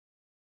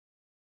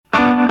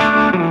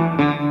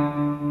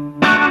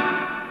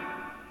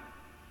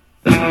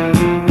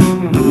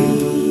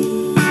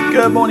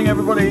Good morning,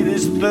 everybody. It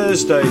is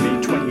Thursday,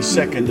 the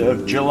 22nd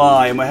of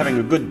July, and we're having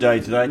a good day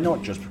today,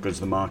 not just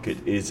because the market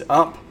is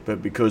up,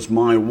 but because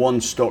my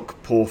one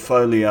stock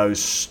portfolio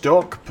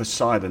stock,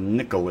 Poseidon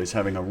Nickel, is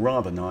having a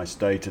rather nice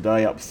day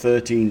today, up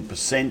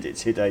 13%.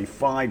 It's hit a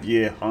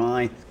 5-year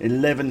high,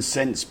 11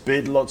 cents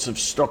bid, lots of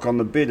stock on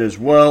the bid as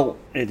well.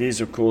 It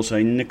is, of course,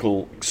 a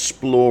nickel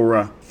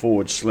explorer /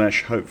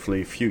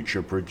 hopefully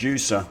future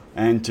producer.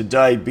 And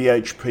today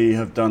BHP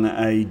have done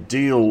a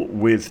deal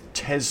with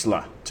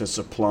Tesla to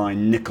supply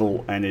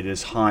nickel, and it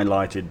has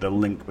highlighted the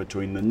link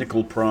between the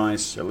nickel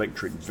price,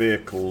 electric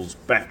vehicles,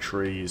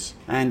 batteries,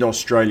 and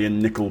Australian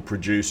nickel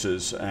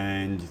producers.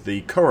 And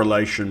the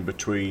correlation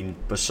between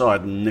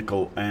Poseidon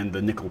Nickel and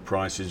the nickel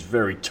price is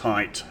very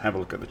tight. Have a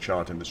look at the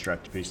chart in the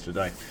strategy piece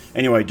today.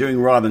 Anyway, doing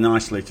rather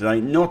nicely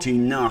today. Not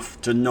enough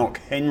to knock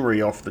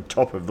Henry off the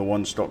top of the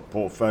one stock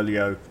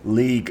portfolio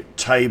league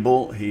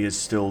table. He is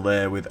still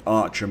there with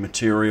Archer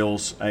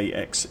Materials,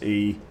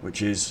 AXE,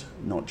 which is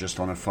not just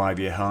on a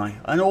 5-year high,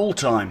 an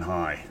all-time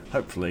high.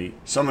 Hopefully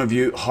some of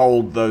you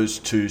hold those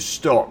two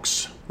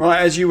stocks. Right,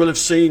 as you will have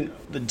seen,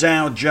 the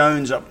Dow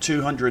Jones up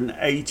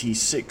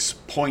 286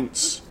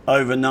 points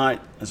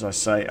overnight. As I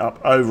say, up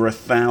over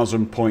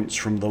 1,000 points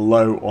from the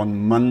low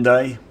on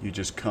Monday. You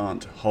just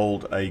can't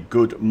hold a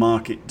good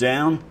market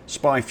down.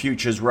 SPI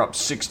futures were up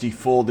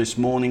 64 this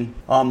morning.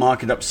 Our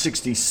market up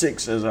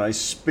 66 as I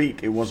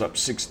speak. It was up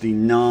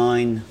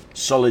 69.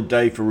 Solid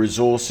day for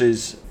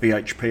resources.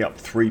 BHP up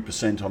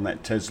 3% on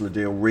that Tesla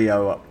deal.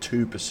 Rio up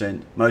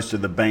 2%. Most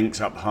of the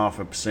banks up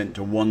 0.5%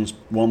 to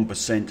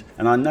 1%.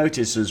 And I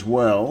notice as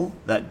well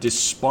that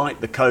despite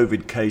the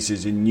COVID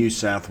cases in New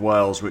South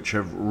Wales, which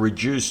have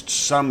reduced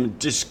some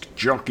disc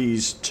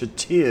jockeys to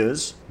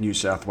tears, New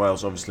South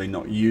Wales obviously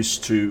not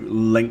used to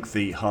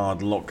lengthy hard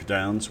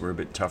lockdowns. We're a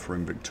bit tougher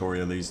in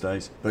Victoria these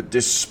days. But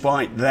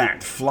despite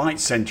that, Flight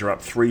Centre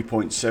up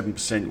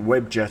 3.7%,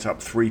 Webjet up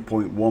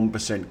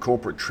 3.1%,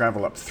 corporate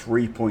travel up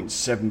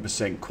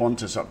 3.7%,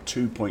 Qantas up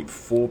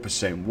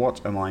 2.4%.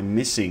 What am I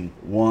missing?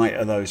 Why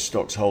are those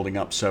stocks holding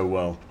up so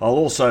well? I'll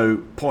also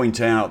point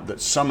out that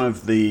some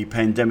of the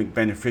pandemic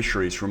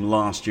beneficiaries from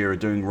last year are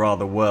doing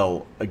rather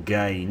well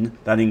again.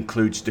 That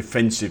includes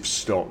defensive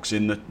stocks.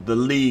 In the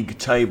league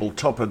table,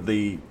 top of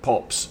the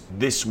pops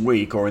this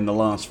week or in the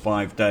last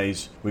 5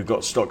 days, we've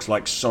got stocks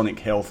like Sonic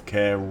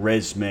Healthcare,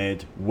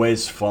 ResMed,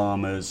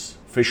 Wesfarmers,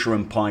 Fisher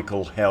 &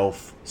 Paykel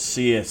Health,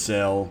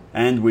 CSL,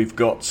 and we've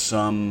got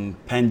some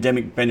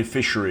pandemic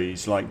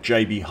beneficiaries like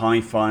JB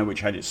Hi-Fi,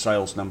 which had its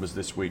sales numbers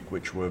this week,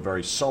 which were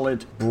very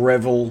solid.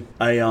 Breville,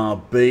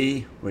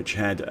 ARB, which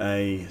had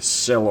a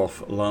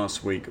sell-off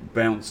last week,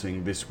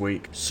 bouncing this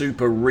week.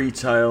 Super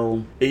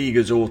Retail,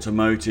 Eagers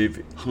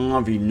Automotive,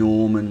 Harvey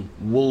Norman,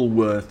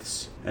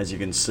 Woolworths. As you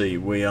can see,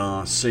 we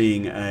are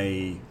seeing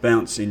a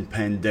bounce in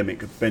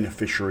pandemic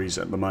beneficiaries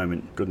at the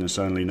moment. Goodness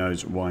only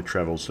knows why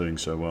travel's doing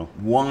so well.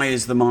 Why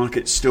is the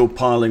market still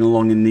piling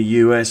along in the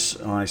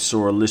US? I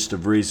saw a list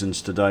of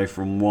reasons today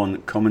from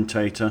one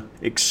commentator.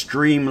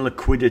 Extreme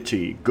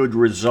liquidity, good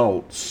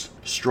results,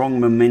 strong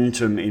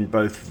momentum in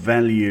both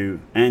value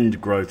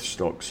and growth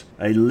stocks,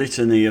 a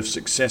litany of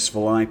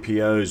successful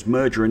IPOs,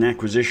 merger and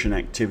acquisition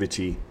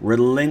activity,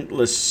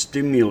 relentless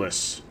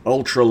stimulus,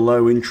 ultra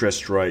low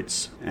interest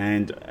rates,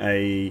 and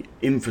a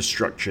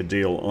infrastructure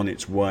deal on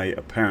its way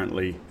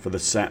apparently for the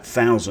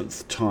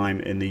 1,000th time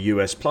in the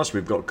US. Plus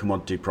we've got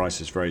commodity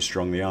prices very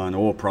strong. The iron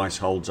ore price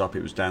holds up.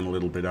 It was down a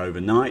little bit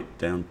overnight,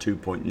 down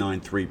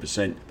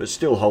 2.93%, but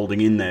still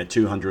holding in there,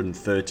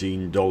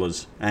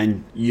 $213.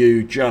 And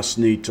you just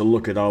need to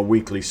look at our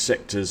weekly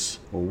sectors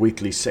or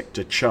weekly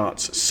sector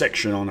charts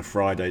section on a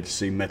Friday to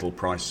see metal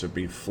prices have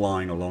been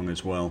flying along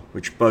as well,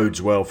 which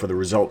bodes well for the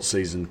results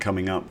season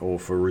coming up, or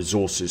for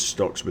resources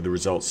stocks with the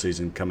results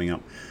season coming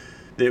up.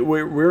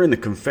 We're in the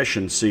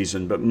confession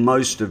season, but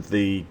most of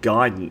the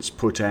guidance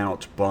put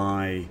out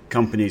by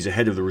companies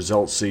ahead of the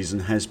results season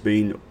has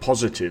been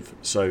positive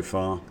so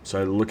far,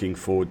 so looking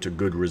forward to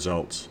good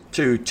results.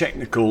 Two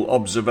technical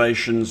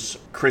observations.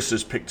 Chris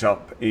has picked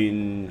up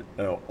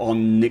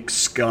on Nick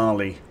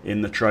Scali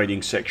in the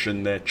trading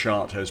section. Their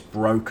chart has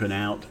broken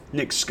out.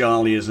 Nick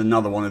Scali is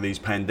another one of these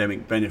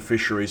pandemic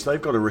beneficiaries.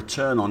 They've got a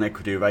return on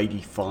equity of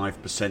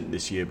 85%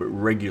 this year, but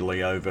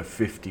regularly over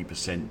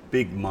 50%.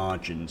 Big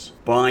margins.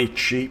 Buy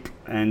cheap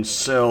and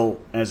sell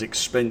as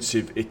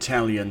expensive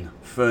Italian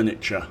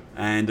furniture.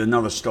 And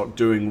another stock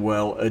doing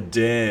well,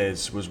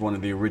 Adairs, was one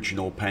of the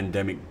original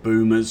pandemic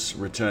boomers.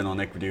 Return on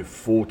equity of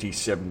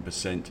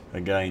 47%.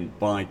 Again,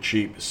 buy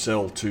cheap,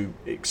 sell to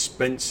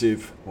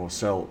expensive, or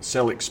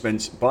sell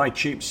expensive. Buy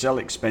cheap, sell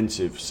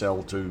expensive.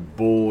 Sell to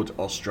bored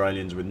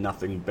Australians with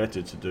nothing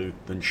better to do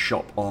than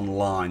shop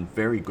online.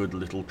 Very good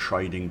little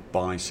trading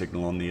buy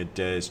signal on the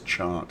Adairs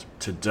chart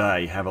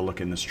today. Have a look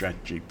in the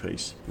strategy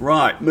piece.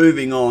 Right,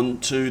 moving on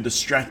to the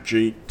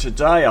strategy.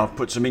 Today I've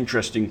put some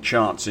interesting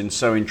charts in,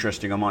 so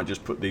interesting I might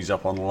just put these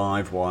up on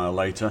Livewire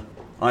later.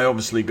 I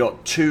obviously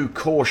got too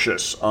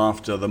cautious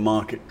after the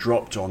market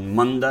dropped on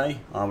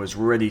Monday. I was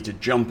ready to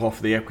jump off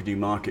the equity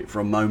market for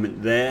a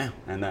moment there,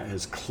 and that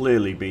has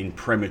clearly been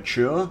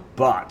premature.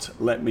 But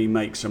let me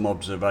make some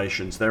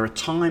observations. There are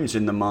times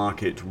in the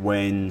market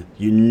when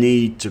you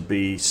need to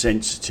be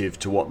sensitive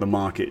to what the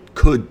market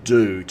could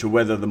do, to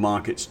whether the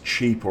market's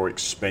cheap or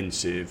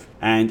expensive.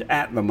 And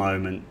at the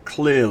moment,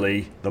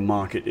 clearly the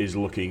market is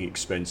looking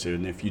expensive.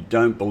 And if you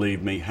don't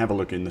believe me, have a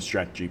look in the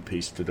strategy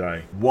piece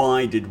today.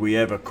 Why did we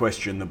ever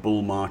question the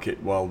bull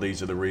market? Well,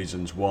 these are the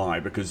reasons why.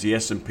 Because the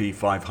S&P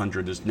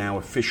 500 has now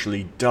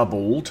officially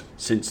doubled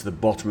since the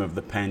bottom of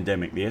the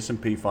pandemic. The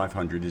S&P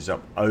 500 is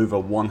up over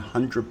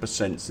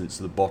 100% since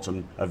the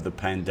bottom of the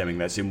pandemic.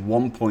 That's in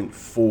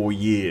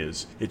 1.4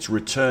 years. It's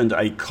returned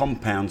a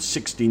compound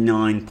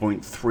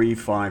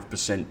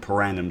 69.35%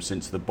 per annum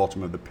since the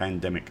bottom of the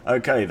pandemic.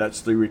 Okay,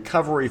 that's the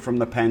recovery from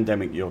the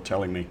pandemic, you're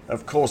telling me.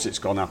 Of course it's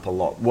gone up a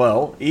lot.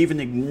 Well,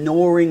 even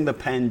ignoring the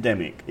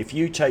pandemic, if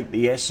you take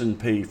the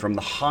S&P from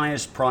the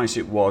highest price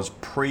it was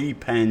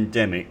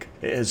pre-pandemic,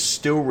 it has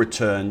still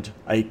returned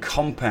a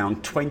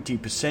compound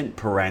 20%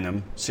 per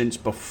annum since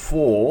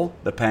before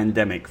the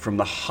pandemic, from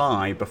the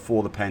high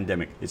before the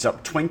pandemic. It's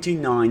up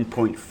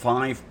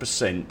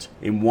 29.5%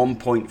 in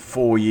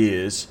 1.4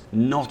 years,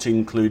 not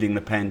including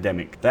the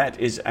pandemic. That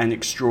is an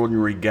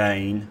extraordinary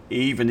gain,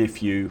 even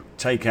if you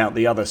take out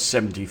the other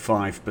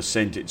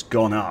 75% it's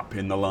gone up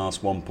in the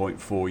last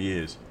 1.4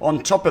 years.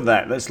 On top of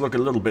that, let's look a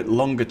little bit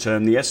longer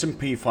term. The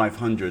S&P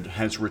 500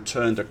 has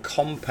returned a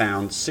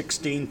compound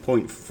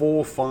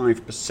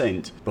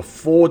 16.45%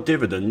 before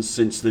dividends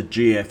since the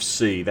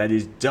GFC. That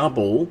is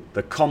double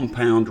the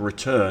compound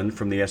return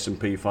from the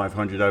S&P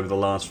 500 over the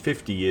last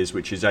 50 years,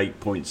 which is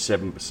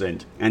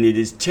 8.7%. And it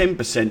is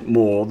 10%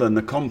 more than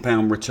the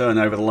compound return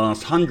over the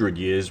last 100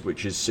 years,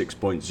 which is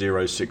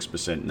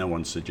 6.06%. No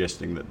one's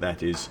suggesting that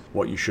that is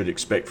what you should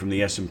expect from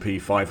the S&P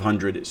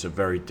 500. It's a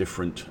very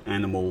different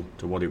animal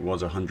to what it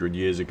was 100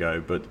 years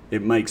ago, but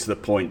it makes the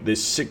point.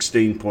 This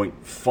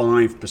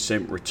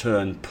 16.5%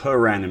 return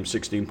per annum,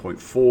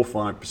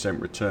 16.45%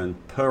 return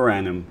per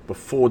annum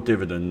before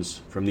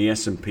dividends from the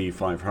S&P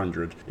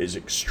 500 is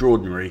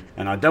extraordinary.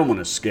 And I don't want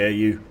to scare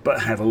you,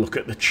 but have a look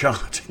at the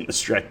chart in the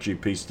strategy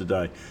piece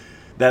today.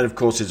 That, of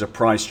course, is a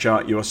price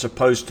chart. You are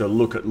supposed to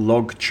look at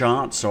log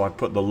charts, so I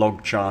put the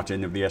log chart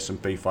in of the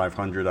S&P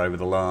 500 over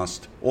the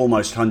last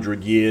almost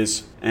 100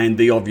 years. And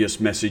the obvious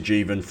message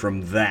even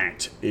from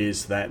that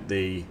is that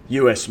the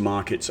US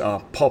markets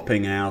are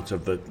popping out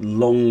of the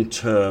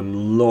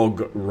long-term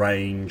log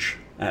range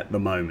at the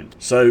moment.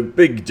 So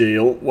big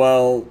deal.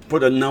 Well,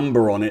 put a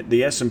number on it.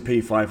 The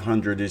S&P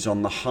 500 is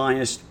on the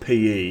highest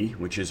PE,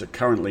 which is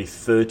currently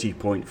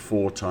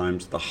 30.4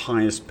 times, the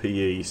highest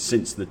PE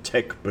since the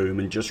tech boom,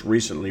 and just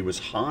recently was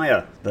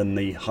higher than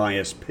the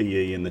highest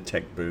PE in the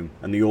tech boom.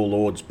 And the All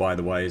Ords, by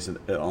the way, is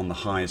on the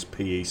highest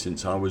PE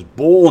since I was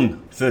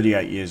born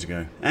 38 years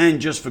ago. And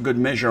just for good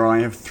measure, I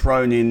have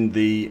thrown in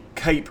the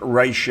CAPE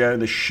ratio,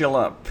 the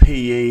Schiller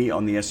PE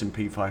on the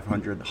S&P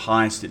 500, the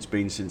highest it's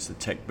been since the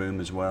tech boom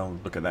as well.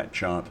 Look at that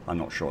chart. I'm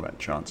not sure that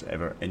chart's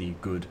ever any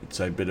good. It's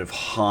a bit of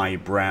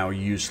highbrow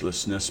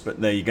uselessness,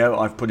 but there you go.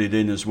 I've put it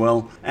in as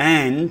well.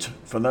 And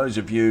for those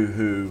of you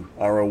who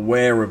are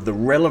aware of the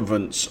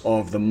relevance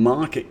of the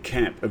market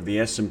cap of the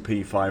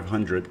S&P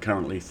 500,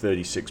 currently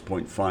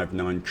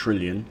 36.59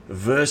 trillion,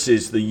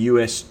 versus the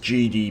US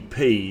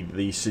GDP,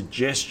 the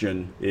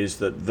suggestion is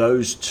that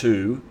those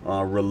two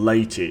are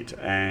related.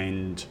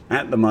 And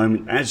at the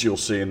moment, as you'll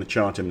see in the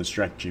chart in the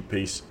strategy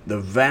piece, the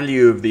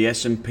value of the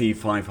S&P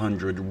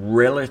 500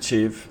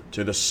 relative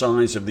to the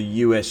size of the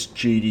US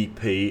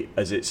GDP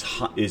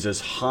is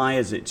as high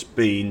as it's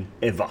been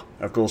ever.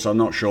 Of course, I'm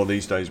not sure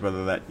these days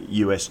whether that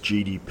US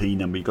GDP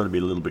number, you've got to be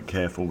a little bit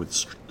careful with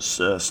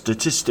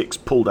statistics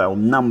pulled out,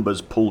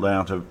 numbers pulled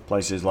out of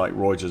places like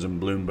Reuters and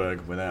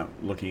Bloomberg without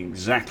looking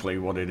exactly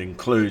what it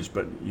includes,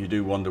 but you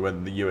do wonder whether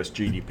the US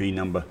GDP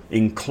number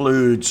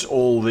includes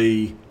all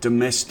the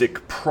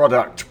domestic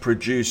product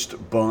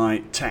produced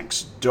by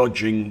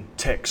tax-dodging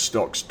tech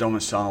stocks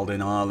domiciled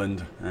in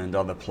Ireland and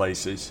other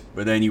places.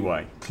 But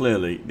anyway,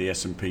 clearly the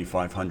S&P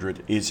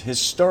 500 is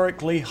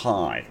historically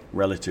high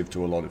relative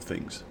to a lot of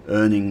things.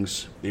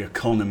 Earnings, the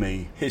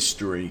economy,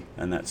 history,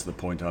 and that's the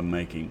point I'm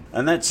making.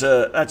 And that's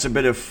a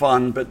bit of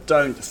fun, but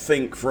don't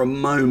think for a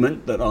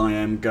moment that I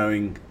am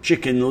going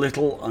Chicken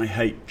Little. I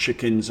hate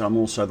chickens. I'm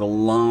also the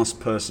last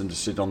person to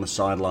sit on the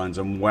sidelines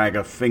and wag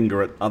a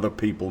finger at other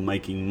people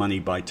making money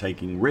by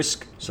taking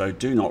risk. So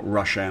do not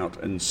rush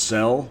out and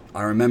sell.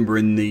 I remember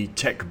in the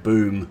tech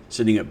boom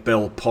sitting at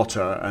Bell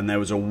Potter, and there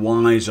was a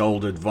wise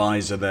old advisor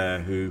advisor there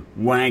who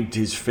wagged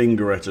his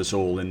finger at us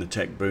all in the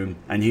tech boom.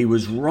 And he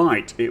was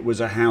right. It was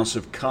a house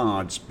of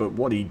cards. But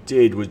what he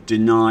did was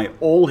deny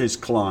all his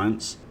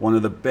clients one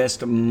of the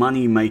best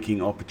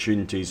money-making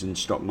opportunities in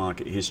stock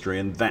market history.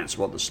 And that's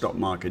what the stock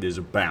market is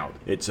about.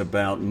 It's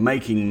about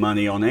making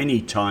money on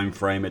any time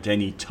frame at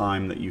any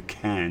time that you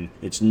can.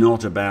 It's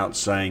not about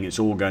saying it's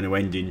all going to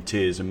end in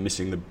tears and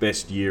missing the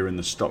best year in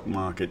the stock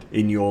market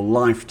in your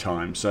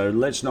lifetime. So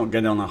let's not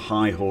get on a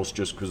high horse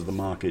just because the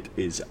market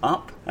is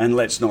up, and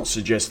let's not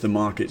suggest the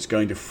market's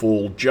going to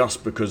fall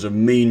just because of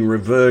mean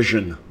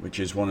reversion, which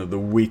is one of the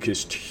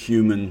weakest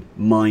human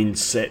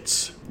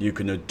mindsets you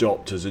can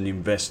adopt as an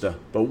investor.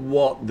 But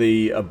what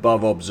the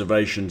above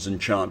observations and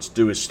charts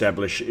do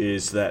establish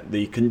is that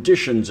the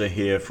conditions are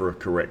here for a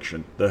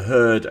correction. The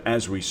herd,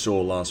 as we saw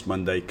last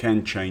Monday,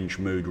 can change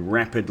mood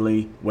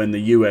rapidly when the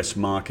US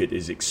market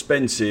is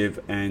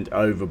expensive and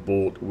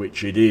overbought,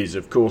 which it is.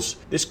 Of course,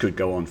 this could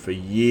go on for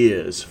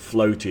years,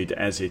 floated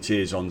as it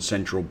is on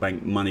central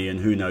bank money and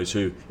who knows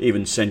who,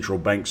 even central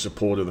bank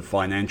support of the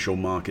financial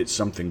markets.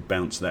 Something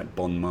bounced that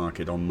bond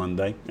market on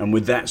Monday. And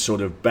with that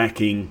sort of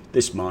backing,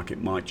 this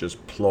market might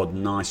just plod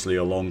nicely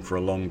along for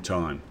a long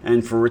time.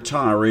 And for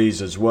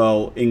retirees as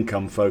well,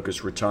 income-focused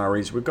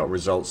retirees, we've got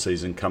results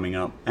season coming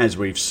up. As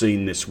we've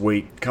seen this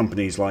week,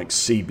 companies like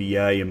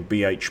CBA and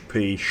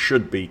BHP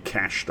should be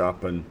cashed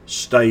up and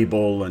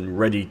stable and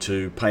ready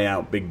to pay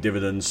out big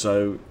dividends.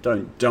 So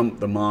don't dump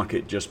the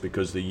market just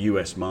because the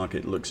US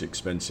market looks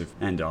expensive,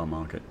 and our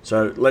market.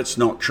 So let's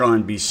not try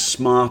and be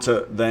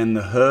smarter than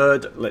the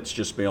herd. Let's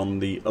just be on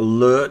the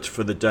alert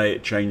for the day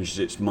it changes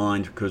its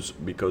mind,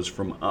 because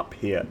from up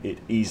here it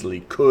easily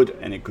could,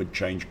 and it could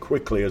change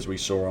quickly as we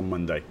saw on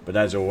Monday. But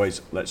as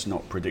always, let's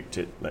not predict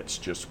it. Let's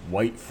just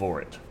wait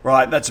for it.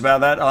 Right, that's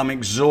about that. I'm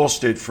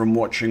exhausted from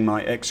watching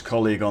my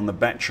ex-colleague on The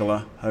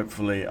Bachelor.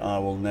 Hopefully I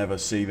will never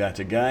see that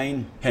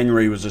again.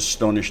 Henry was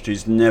astonished.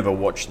 He's never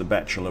watched The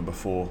Bachelor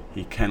before.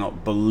 He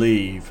cannot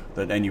believe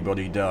that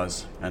anybody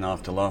does. And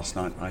after last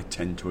night, I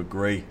tend to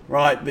agree.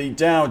 Right, the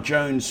Dow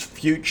Jones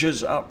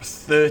futures up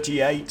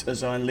 38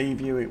 as I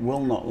leave you. It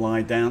will not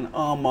lie down.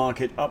 Our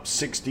market up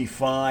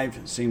 65.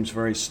 It seems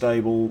very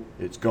stable.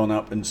 It's gone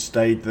up and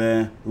stayed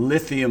there.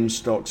 Lithium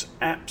stocks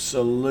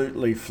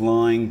absolutely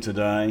flying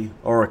today.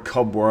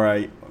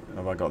 Orocobre,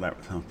 have I got that?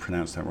 I've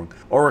pronounced that wrong.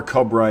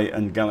 Orocobre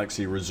and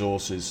Galaxy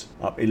Resources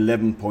up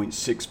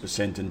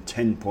 11.6% and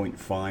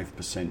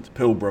 10.5%.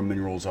 Pilbara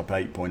Minerals up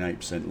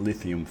 8.8%.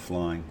 Lithium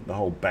flying. The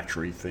whole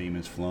battery theme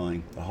is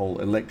flying. The whole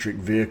electric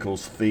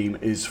vehicles theme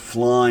is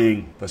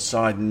flying.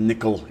 Poseidon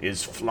Nickel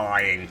is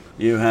flying.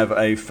 You have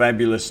a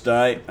fabulous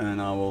day,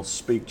 and I will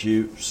speak to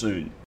you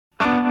soon.